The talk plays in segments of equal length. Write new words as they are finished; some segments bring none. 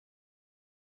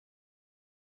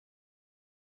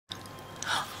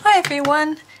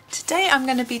everyone, today I'm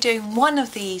going to be doing one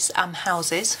of these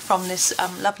houses from this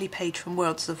lovely page from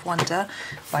Worlds of Wonder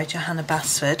by Johanna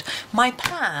Basford. My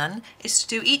plan is to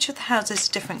do each of the houses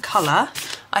a different colour.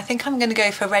 I think I'm going to go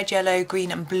for red, yellow,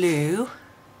 green and blue,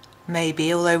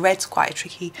 maybe, although red's quite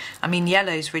tricky. I mean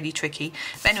yellow's really tricky.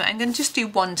 But anyway, I'm going to just do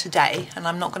one today and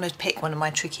I'm not going to pick one of my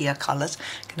trickier colours.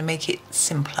 I'm going to make it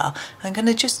simpler. I'm going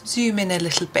to just zoom in a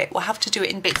little bit. We'll have to do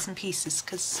it in bits and pieces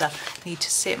because I need to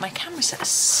see it. My camera's at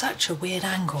such a weird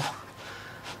angle.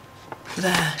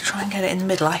 There, try and get it in the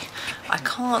middle. I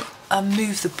can't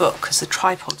move the book because the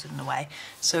tripod's in the way,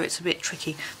 so it's a bit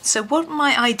tricky. So what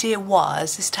my idea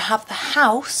was is to have the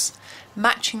house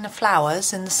matching the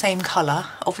flowers in the same colour.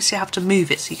 Obviously I have to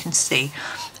move it so you can see,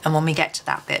 and when we get to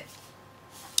that bit,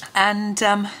 and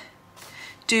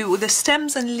do the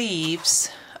stems and leaves,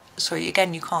 sorry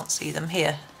again you can't see them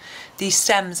here, these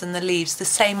stems and the leaves the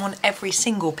same on every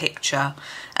single picture,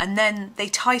 and then they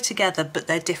tie together but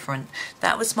they're different.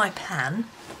 That was my plan.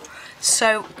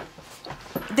 So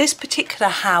this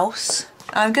particular house,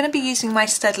 I'm going to be using my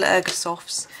Staedtler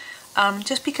Ergosofts,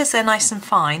 just because they're nice and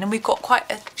fine, and we've got quite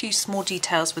a few small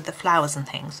details with the flowers and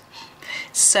things.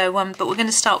 So but we're going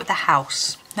to start with the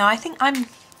house. Now I think I'm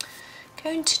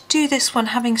going to do this one,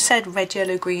 having said red,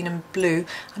 yellow, green and blue.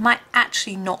 I might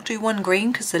actually not do one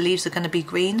green because the leaves are going to be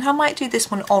green. I might do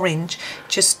this one orange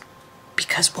just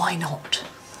because why not?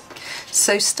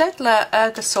 So Staedtler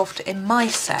Ergosoft in my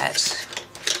set,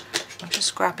 I'm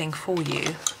just grabbing for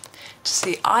you to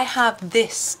see, I have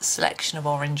this selection of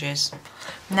oranges.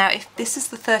 Now if this is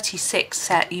the 36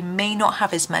 set, you may not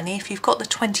have as many. If you've got the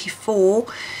 24,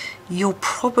 you'll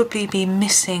probably be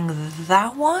missing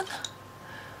that one,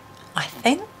 I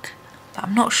think, but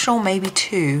I'm not sure, maybe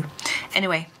two.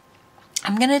 Anyway,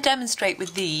 I'm going to demonstrate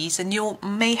with these, and you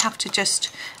may have to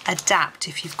just adapt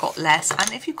if you've got less,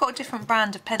 and if you've got a different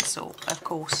brand of pencil, of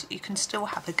course, you can still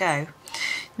have a go.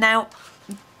 Now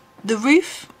the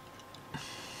roof,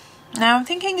 now I'm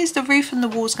thinking, is the roof and the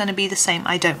walls going to be the same?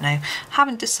 I don't know,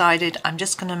 haven't decided. I'm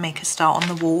just going to make a start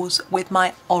on the walls with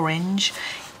my orange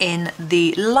in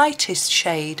the lightest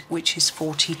shade, which is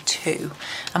 42,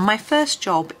 and my first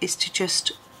job is to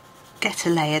just get a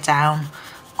layer down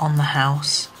on the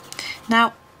house.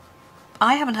 Now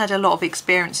I haven't had a lot of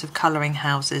experience of colouring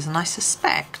houses, and I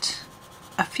suspect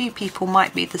a few people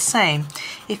might be the same.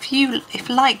 If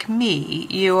like me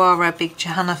you are a big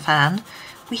Johanna fan,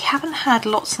 we haven't had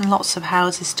lots and lots of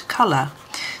houses to colour,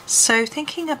 so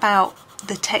thinking about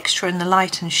the texture and the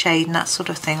light and shade and that sort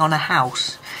of thing on a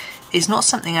house is not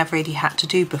something I've really had to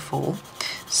do before.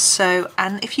 So,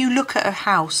 and if you look at a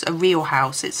house, a real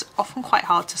house, it's often quite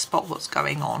hard to spot what's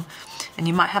going on, and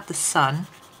you might have the sun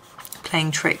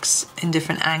playing tricks in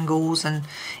different angles, and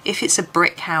if it's a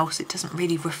brick house it doesn't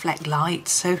really reflect light,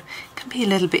 so it can be a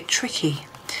little bit tricky.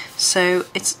 So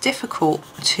it's difficult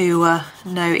to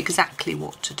know exactly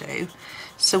what to do.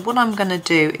 So what I'm going to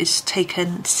do is take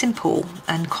a simple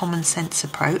and common sense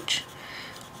approach,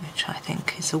 which I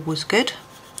think is always good.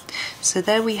 So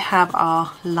there we have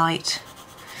our light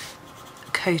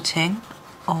coating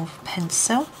of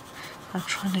pencil. I'm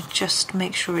trying to just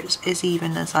make sure it's as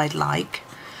even as I'd like.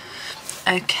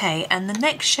 Okay, and the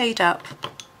next shade up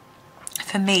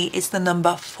for me is the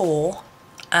number 4,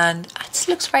 and it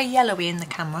looks very yellowy in the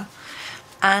camera,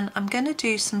 and I'm going to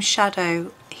do some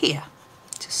shadow here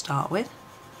to start with.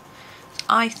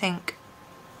 I think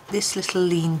this little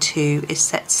lean-to is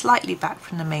set slightly back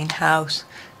from the main house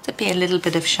to be a little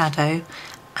bit of shadow,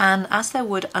 and as there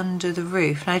would under the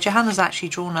roof. Now Johanna's actually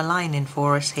drawn a line in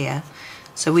for us here,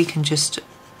 so we can just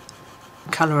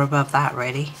colour above that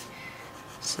really,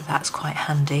 so that's quite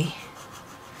handy.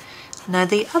 Now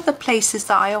the other places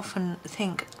that I often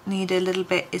think need a little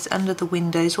bit is under the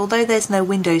windows. Although there's no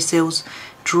windowsills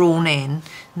drawn in,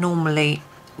 normally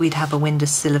we'd have a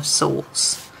windowsill of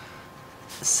sorts,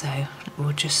 so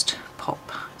we'll just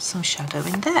pop some shadow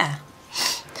in there.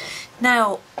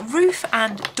 Now roof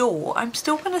and door, I'm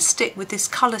still going to stick with this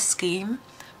colour scheme,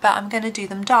 but I'm going to do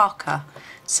them darker.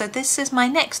 So this is my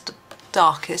next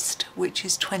darkest, which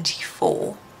is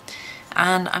 24,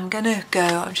 and I'm going to go,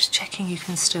 I'm just checking you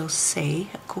can still see,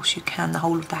 of course you can, the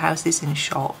whole of the house is in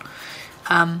shot.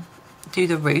 Do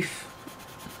the roof.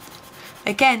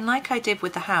 Again, like I did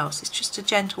with the house, it's just a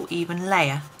gentle even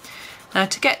layer. Now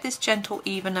to get this gentle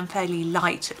even and fairly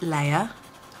light layer,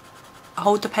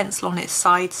 hold the pencil on its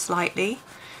side slightly,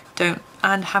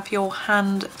 and have your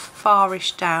hand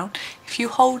farish down. If you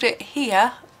hold it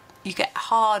here you get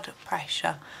hard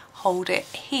pressure, hold it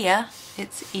here,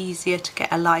 it's easier to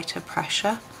get a lighter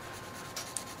pressure,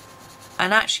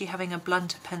 and actually having a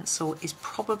blunter pencil is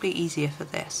probably easier for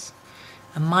this,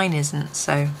 and mine isn't,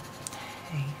 so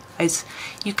hey. is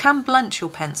you can blunt your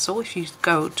pencil if you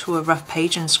go to a rough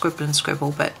page and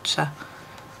scribble, but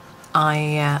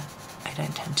I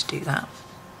don't tend to do that.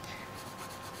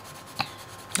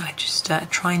 I just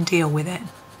try and deal with it.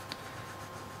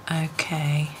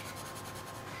 Okay.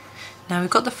 Now we've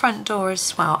got the front door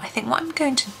as well. I think what I'm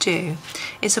going to do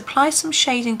is apply some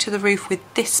shading to the roof with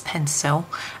this pencil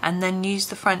and then use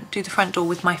do the front door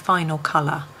with my final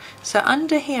colour. So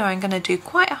under here I'm going to do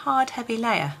quite a hard heavy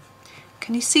layer.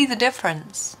 Can you see the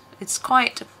difference? It's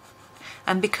quite,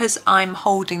 and because I'm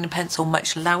holding the pencil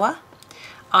much lower,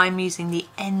 I'm using the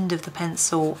end of the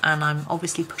pencil and I'm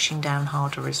obviously pushing down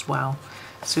harder as well.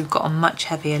 So we've got a much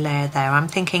heavier layer there. I'm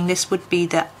thinking this would be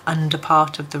the under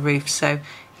part of the roof, so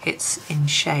it's in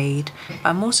shade.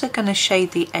 I'm also going to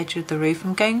shade the edge of the roof.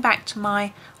 I'm going back to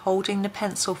my holding the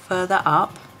pencil further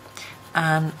up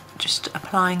and just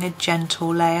applying a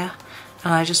gentle layer,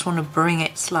 and I just want to bring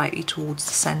it slightly towards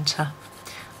the centre.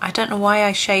 I don't know why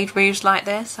I shade roofs like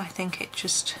this. I think it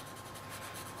just,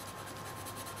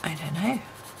 I don't know.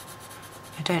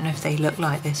 I don't know if they look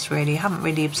like this really. I haven't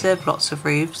really observed lots of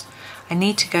roofs. I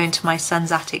need to go into my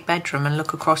son's attic bedroom and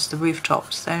look across the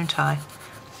rooftops, don't I?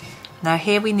 Now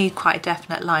here we need quite a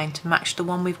definite line to match the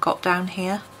one we've got down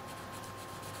here.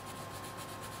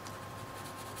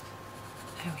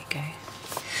 There we go.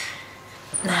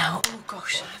 Now, oh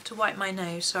gosh, I have to wipe my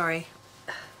nose, sorry.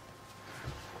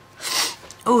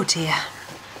 Oh dear.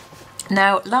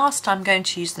 Now last I'm going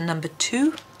to use the number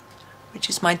 2, which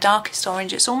is my darkest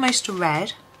orange. It's almost a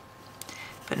red,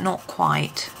 but not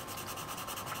quite.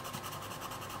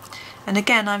 And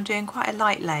again, I'm doing quite a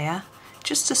light layer,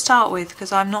 just to start with,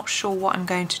 because I'm not sure what I'm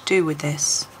going to do with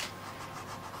this.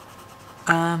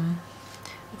 I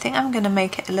think I'm going to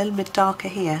make it a little bit darker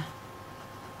here.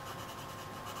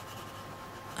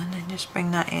 And then just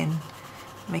bring that in,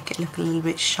 make it look a little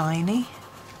bit shiny.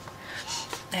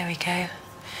 There we go.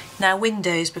 Now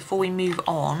windows, before we move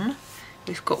on,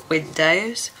 we've got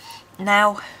windows.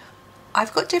 Now,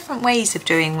 I've got different ways of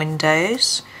doing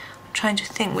windows. I'm trying to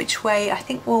think which way. I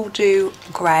think we'll do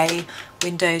grey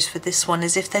windows for this one,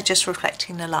 as if they're just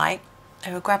reflecting the light.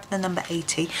 I will grab the number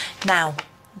 80. Now,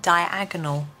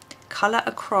 diagonal. Colour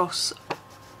across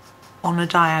on a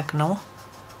diagonal.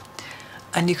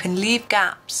 And you can leave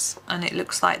gaps and it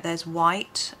looks like there's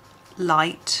white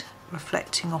light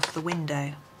reflecting off the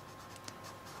window.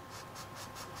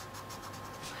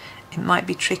 It might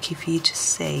be tricky for you to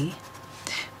see,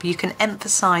 but you can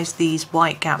emphasise these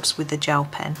white gaps with the gel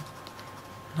pen.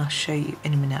 And I'll show you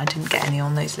in a minute. I didn't get any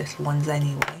on those little ones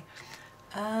anyway.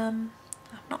 I'm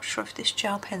not sure if this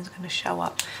gel pen's going to show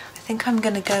up. I think I'm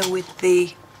going to go with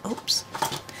the, oops,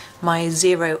 my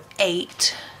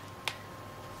 08.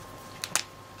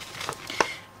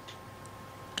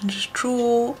 And just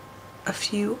draw a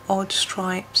few odd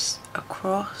stripes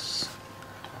across.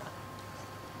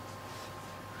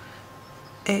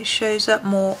 It shows up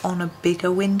more on a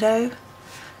bigger window,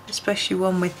 especially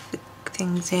one with the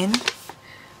things in.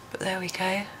 But there we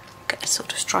go, get a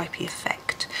sort of stripy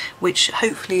effect, which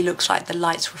hopefully looks like the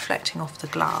light's reflecting off the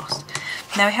glass.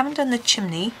 Now we haven't done the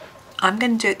chimney. I'm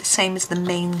going to do it the same as the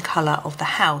main colour of the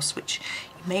house, which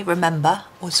you may remember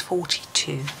was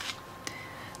 42.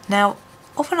 Now,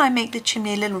 often I make the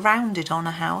chimney a little rounded on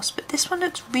a house, but this one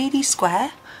looks really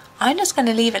square. I'm just going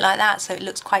to leave it like that so it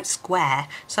looks quite square.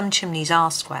 Some chimneys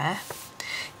are square.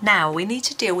 Now we need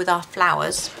to deal with our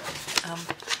flowers.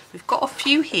 We've got a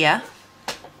few here,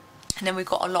 and then we've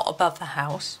got a lot above the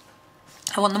house.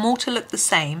 I want them all to look the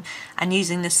same and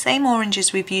using the same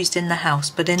oranges we've used in the house,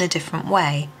 but in a different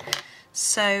way.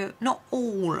 So not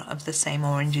all of the same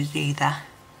oranges either.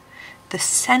 The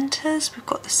centres, we've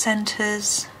got the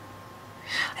centres.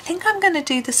 I think I'm going to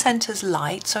do the centres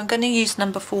light, so I'm going to use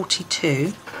number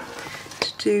 42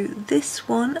 to do this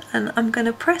one, and I'm going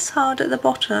to press hard at the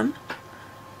bottom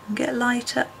and get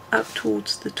lighter up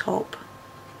towards the top.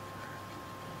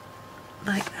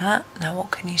 Like that. Now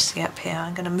what can you see up here?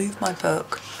 I'm going to move my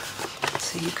book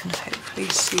so you can hopefully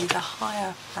see the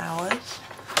higher flowers.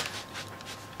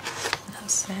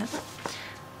 That's it.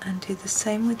 And do the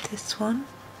same with this one.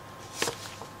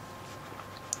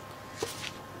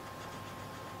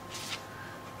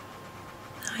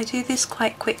 I do this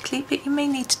quite quickly, but you may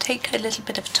need to take a little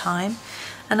bit of time.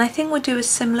 And I think we'll do a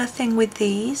similar thing with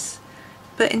these,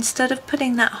 but instead of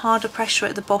putting that harder pressure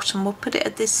at the bottom, we'll put it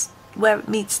at this where it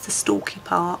meets the stalky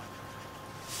part.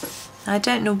 Now, I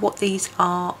don't know what these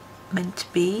are meant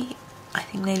to be. I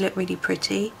think they look really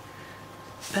pretty,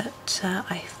 but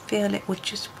I feel it would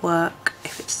just work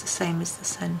if it's the same as the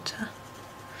centre.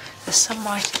 There's some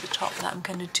right at the top that I'm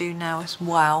going to do now as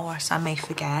well, or else I may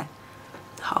forget.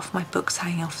 Half my book's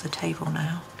hanging off the table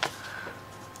now.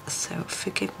 So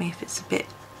forgive me if it's a bit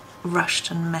rushed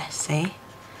and messy.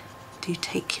 Do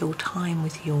take your time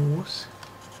with yours.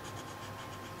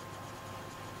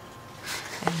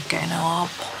 There we go. Now I'll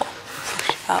push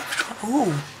it up.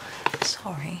 Oh,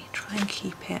 sorry. Try and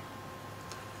keep it.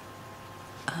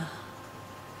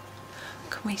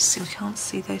 Can we see? We can't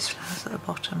see those flowers at the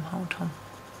bottom. Hold on.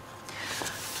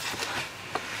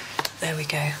 There we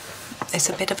go. It's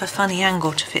a bit of a funny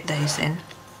angle to fit those in.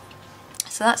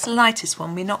 So that's the lightest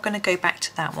one. We're not going to go back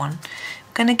to that one.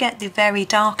 We're going to get the very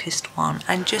darkest one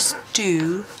and just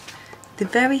do the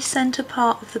very centre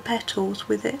part of the petals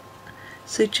with it.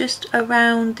 So just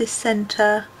around this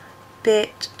centre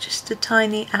bit, just a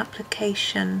tiny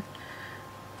application.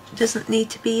 It doesn't need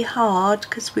to be hard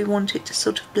because we want it to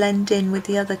sort of blend in with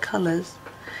the other colours.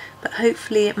 But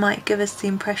hopefully it might give us the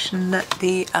impression that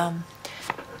the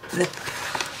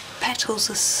petals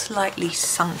are slightly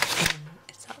sunk in.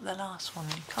 Is that the last one?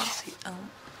 You can't see. Oh.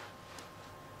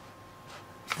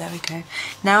 There we go.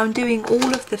 Now I'm doing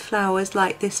all of the flowers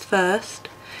like this first,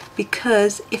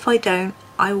 because if I don't,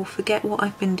 I will forget what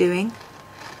I've been doing,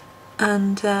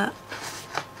 and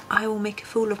I will make a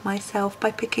fool of myself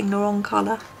by picking the wrong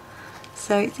colour.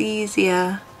 So it's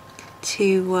easier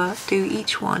to do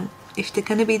each one. If they're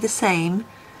going to be the same,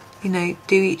 you know,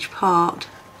 do each part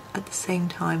at the same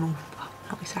time, or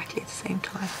not exactly at the same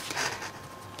time,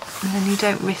 and then you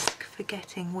don't risk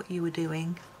forgetting what you were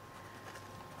doing.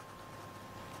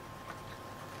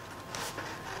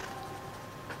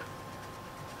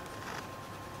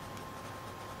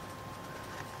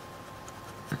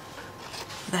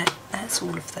 That's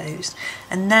all of those.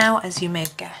 And now, as you may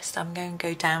have guessed, I'm going to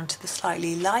go down to the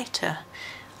slightly lighter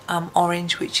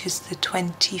orange, which is the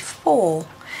 24,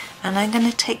 and I'm going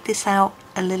to take this out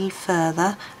a little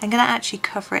further. I'm going to actually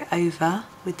cover it over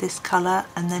with this colour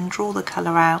and then draw the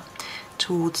colour out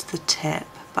towards the tip,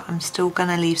 but I'm still going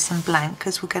to leave some blank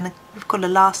because we've got a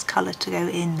last colour to go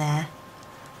in there.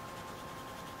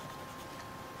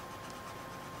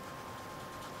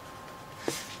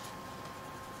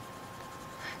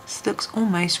 This looks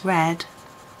almost red,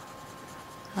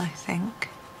 I think.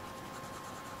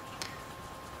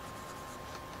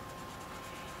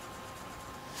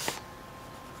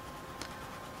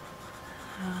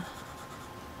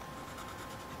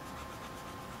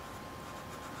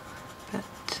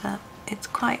 It's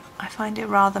quite, I find it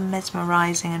rather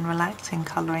mesmerising and relaxing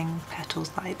colouring petals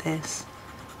like this.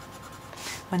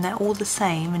 When they're all the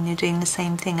same and you're doing the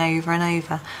same thing over and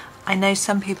over. I know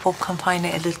some people can find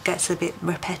it gets a bit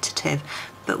repetitive,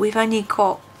 but we've only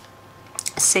got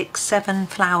 6-7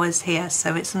 flowers here,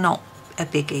 so it's not a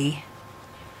biggie.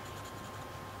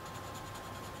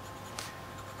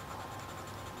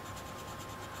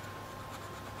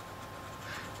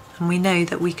 And we know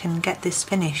that we can get this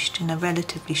finished in a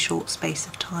relatively short space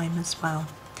of time as well,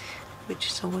 which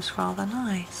is always rather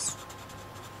nice.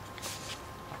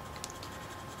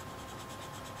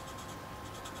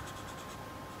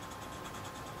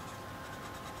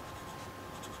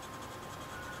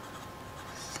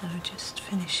 So just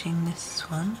finishing this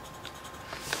one,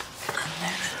 and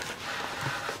then,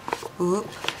 whoop,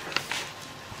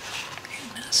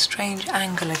 getting that strange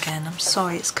angle again. I'm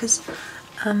sorry, it's because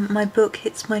my book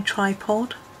hits my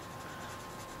tripod.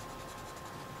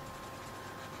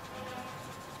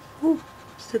 Oh,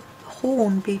 it's a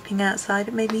horn beeping outside.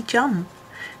 It made me jump.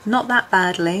 Not that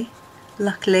badly,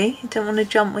 luckily. You don't want to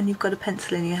jump when you've got a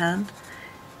pencil in your hand.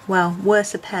 Well,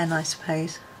 worse a pen, I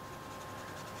suppose.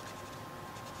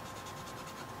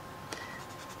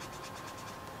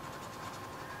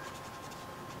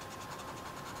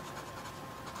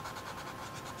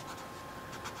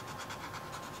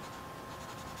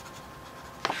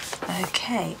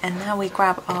 Okay, and now we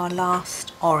grab our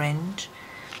last orange,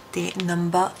 the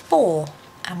number 4,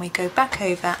 and we go back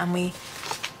over and we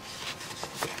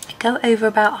go over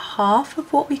about half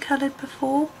of what we coloured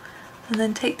before, and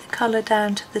then take the colour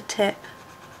down to the tip.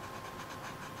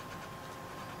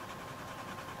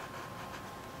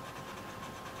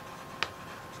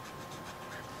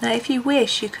 Now if you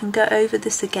wish, you can go over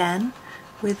this again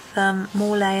with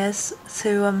more layers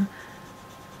to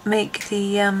make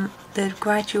the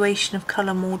graduation of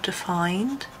colour more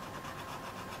defined,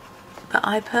 but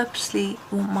I purposely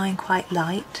want mine quite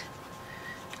light.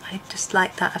 I just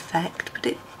like that effect, but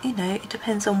it, you know, it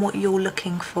depends on what you're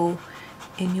looking for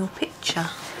in your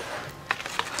picture.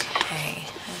 Okay,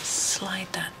 let's slide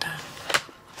that down.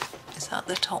 Is that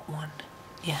the top one?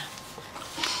 Yeah.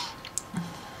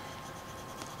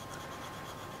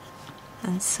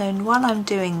 And so while I'm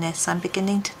doing this, I'm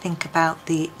beginning to think about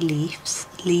the leaves,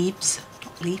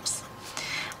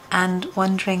 and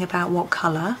wondering about what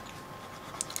colour.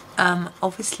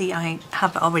 Obviously I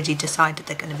have already decided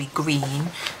they're going to be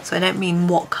green, so I don't mean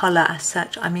what colour as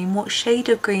such, I mean what shade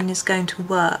of green is going to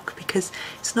work, because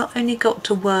it's not only got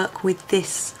to work with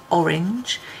this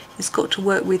orange, it's got to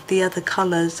work with the other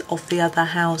colours of the other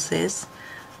houses.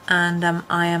 And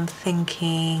I am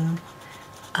thinking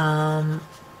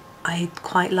I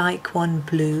quite like one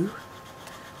blue,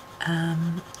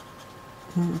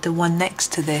 the one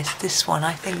next to this one,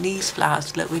 I think these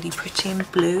flowers look really pretty in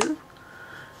blue.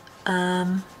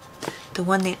 The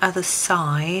one the other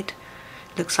side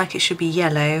looks like it should be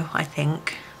yellow, I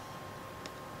think.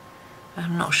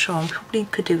 I'm not sure, I probably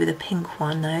could do with a pink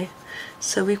one though.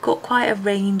 So we've got quite a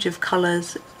range of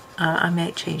colours. I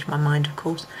may change my mind, of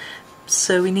course.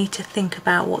 So we need to think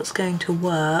about what's going to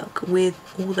work with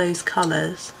all those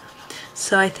colours.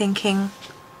 So I'm thinking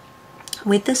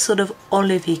with the sort of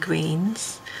olivey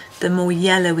greens, the more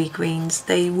yellowy greens,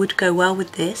 they would go well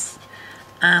with this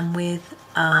and with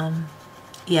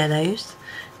yellows,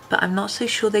 but I'm not so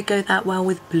sure they go that well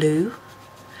with blue.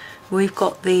 We've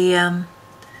got the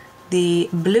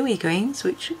bluey greens,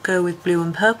 which go with blue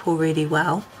and purple really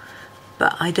well,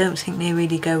 but I don't think they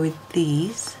really go with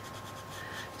these.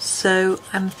 So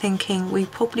I'm thinking we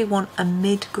probably want a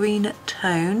mid-green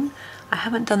tone. I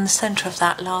haven't done the centre of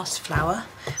that last flower,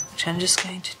 which I'm just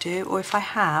going to do, or if I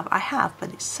have,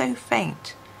 but it's so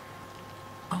faint.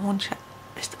 I want to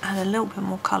just add a little bit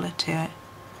more colour to it.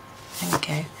 There we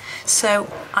go.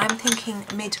 So I'm thinking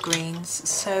mid-greens.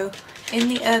 So in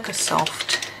the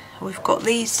Ergosoft, we've got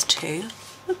these two,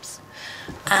 oops,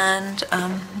 and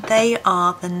they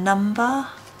are the number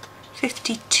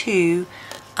 52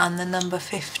 and the number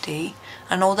 50,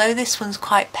 and although this one's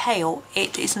quite pale,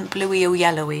 it isn't bluey or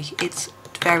yellowy, it's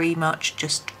very much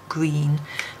just green,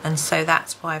 and so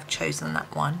that's why I've chosen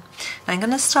that one. Now I'm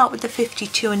going to start with the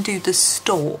 52 and do the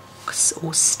stalks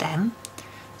or stem.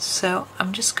 So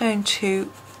I'm just going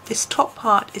to, this top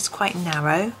part is quite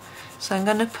narrow, so I'm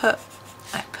going to put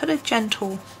a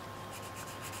gentle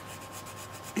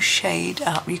shade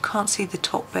up. You can't see the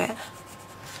top bit.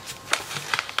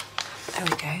 There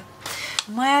we go.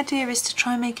 My idea is to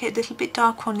try and make it a little bit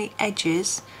darker on the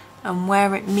edges and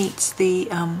where it meets the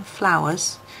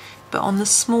flowers, but on the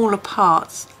smaller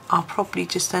parts I'll probably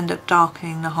just end up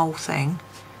darkening the whole thing.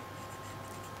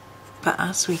 But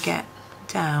as we get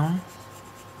down,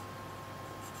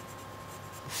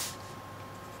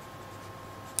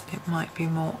 it might be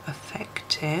more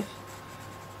effective.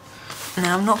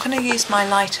 Now I'm not going to use my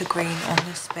lighter green on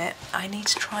this bit. I need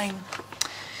to try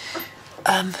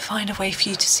and find a way for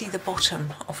you to see the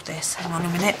bottom of this. Hang on a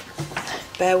minute.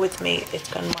 Bear with me, it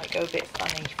might go a bit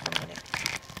funny for a minute.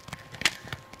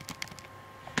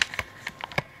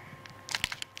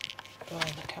 Oh,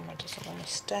 the camera doesn't want to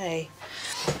stay.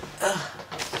 Ugh.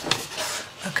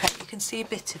 Okay, you can see a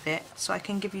bit of it, so I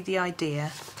can give you the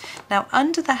idea. Now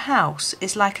under the house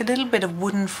is like a little bit of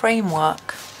wooden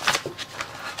framework.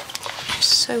 It's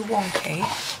so wonky.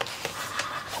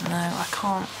 No, I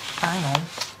can't, hang on.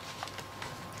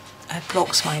 It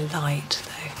blocks my light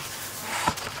though.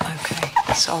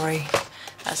 Okay, sorry,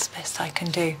 that's the best I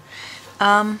can do.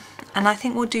 And I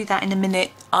think we'll do that in a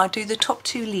minute. I'll do the top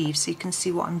two leaves so you can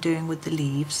see what I'm doing with the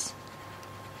leaves.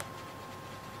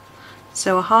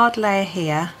 So a hard layer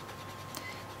here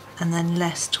and then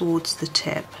less towards the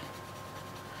tip.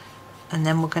 And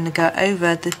then we're going to go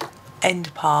over the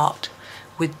end part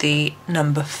with the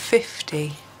number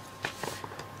 50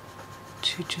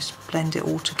 to just blend it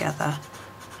all together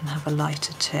and have a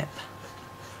lighter tip.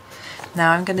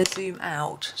 Now I'm going to zoom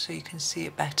out so you can see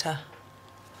it better.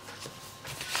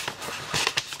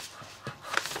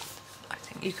 I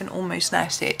think you can almost now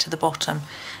see it to the bottom,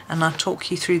 and I'll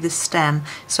talk you through the stem.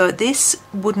 So this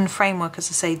wooden framework, as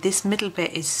I say, this middle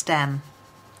bit is stem.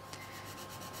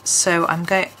 So I'm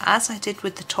going, as I did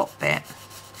with the top bit,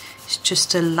 it's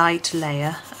just a light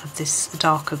layer of this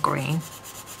darker green.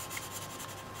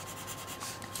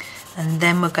 And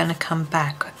then we're going to come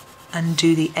back and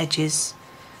do the edges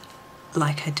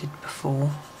like I did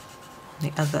before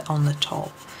on the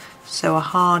top. So a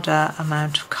harder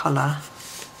amount of colour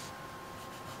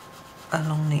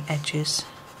along the edges.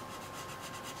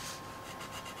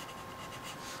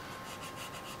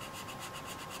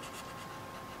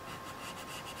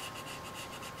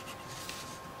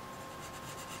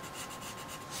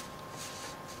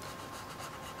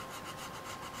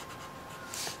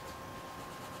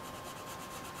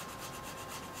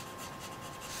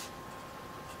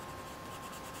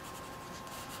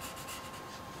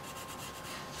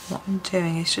 What I'm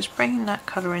doing is just bringing that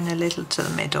colour in a little to the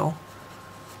middle,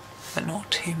 but not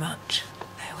too much.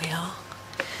 There we are.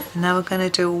 And now we're going to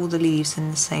do all the leaves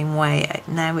in the same way.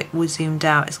 Now it was zoomed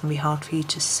out, it's going to be hard for you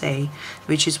to see,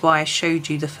 which is why I showed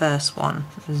you the first one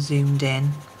zoomed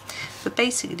in. But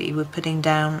basically we're putting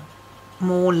down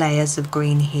more layers of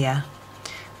green here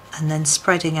and then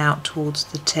spreading out towards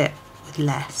the tip with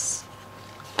less.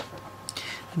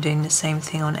 I'm doing the same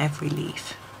thing on every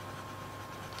leaf.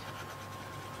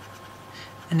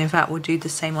 And in fact we'll do the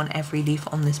same on every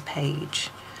leaf on this page.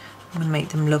 I'm going to make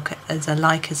them look as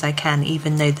alike as I can,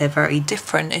 even though they're very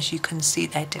different. As you can see,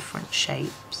 they're different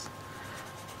shapes.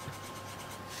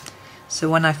 So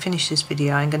when I finish this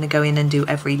video, I'm going to go in and do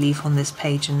every leaf on this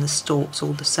page and the stalks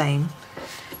all the same.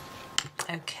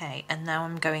 Okay, and now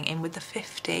I'm going in with the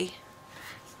 50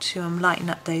 to lighten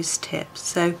up those tips.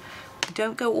 So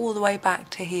don't go all the way back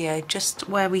to here, just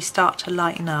where we start to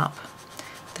lighten up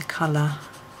the colour.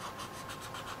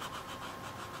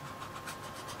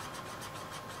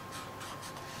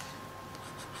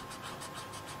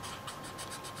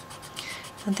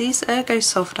 And these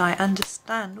Ergosoft, I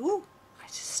understand, ooh, I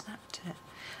just snapped it.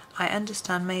 I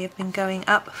understand may have been going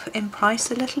up in price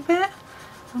a little bit.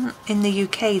 In the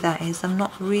UK that is, I'm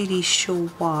not really sure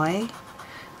why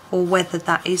or whether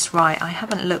that is right. I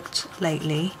haven't looked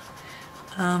lately,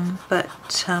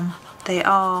 but they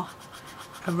are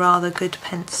a rather good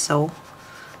pencil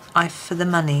for the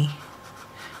money.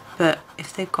 But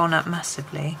if they've gone up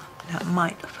massively, that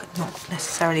might not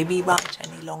necessarily be right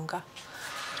any longer.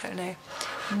 I don't know.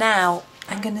 Now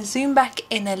I'm going to zoom back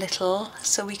in a little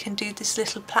so we can do this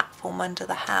little platform under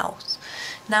the house.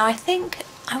 Now I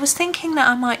was thinking that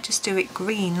I might just do it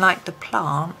green like the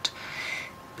plant,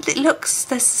 but it looks,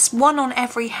 there's one on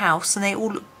every house and they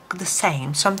all look the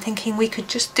same, so I'm thinking we could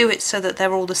just do it so that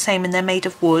they're all the same and they're made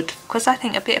of wood, because I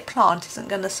think a bit of plant isn't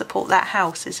going to support that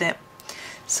house, is it?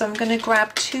 So I'm going to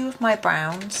grab 2 of my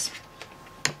browns.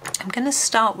 I'm going to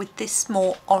start with this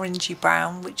more orangey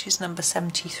brown, which is number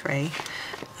 73,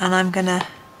 and I'm going to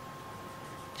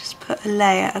just put a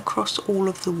layer across all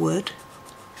of the wood.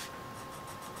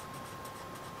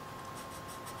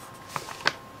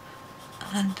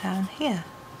 And down here.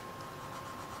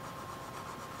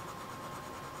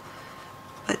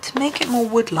 But to make it more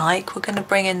wood-like, we're going to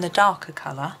bring in the darker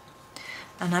colour,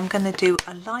 and I'm going to do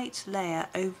a light layer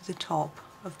over the top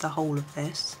of the whole of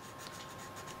this.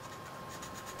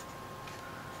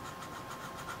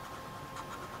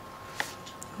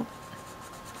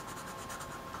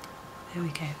 There we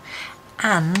go.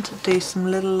 And do some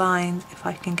little lines, if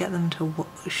I can get them to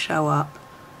show up,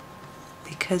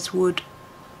 because wood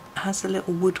has a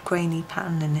little wood grainy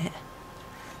pattern in it,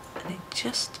 and it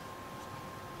just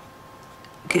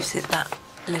gives it that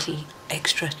little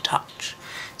extra touch.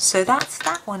 So that's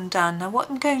that one done. Now what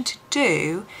I'm going to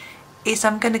do is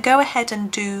I'm going to go ahead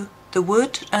and do the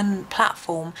wood and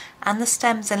platform and the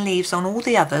stems and leaves on all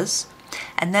the others,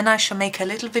 and then I shall make a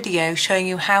little video showing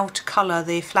you how to colour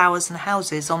the flowers and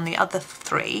houses on the other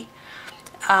 3.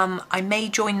 I may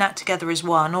join that together as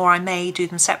one, or I may do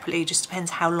them separately, it just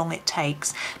depends how long it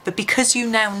takes. But because you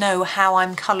now know how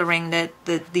I'm colouring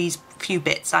these few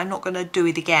bits, I'm not going to do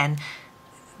it again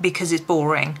because it's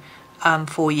boring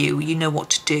for you. You know what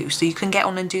to do, so you can get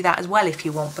on and do that as well if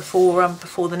you want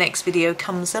before the next video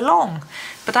comes along.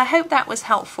 But I hope that was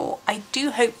helpful. I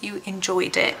do hope you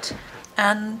enjoyed it,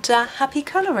 and happy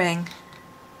colouring.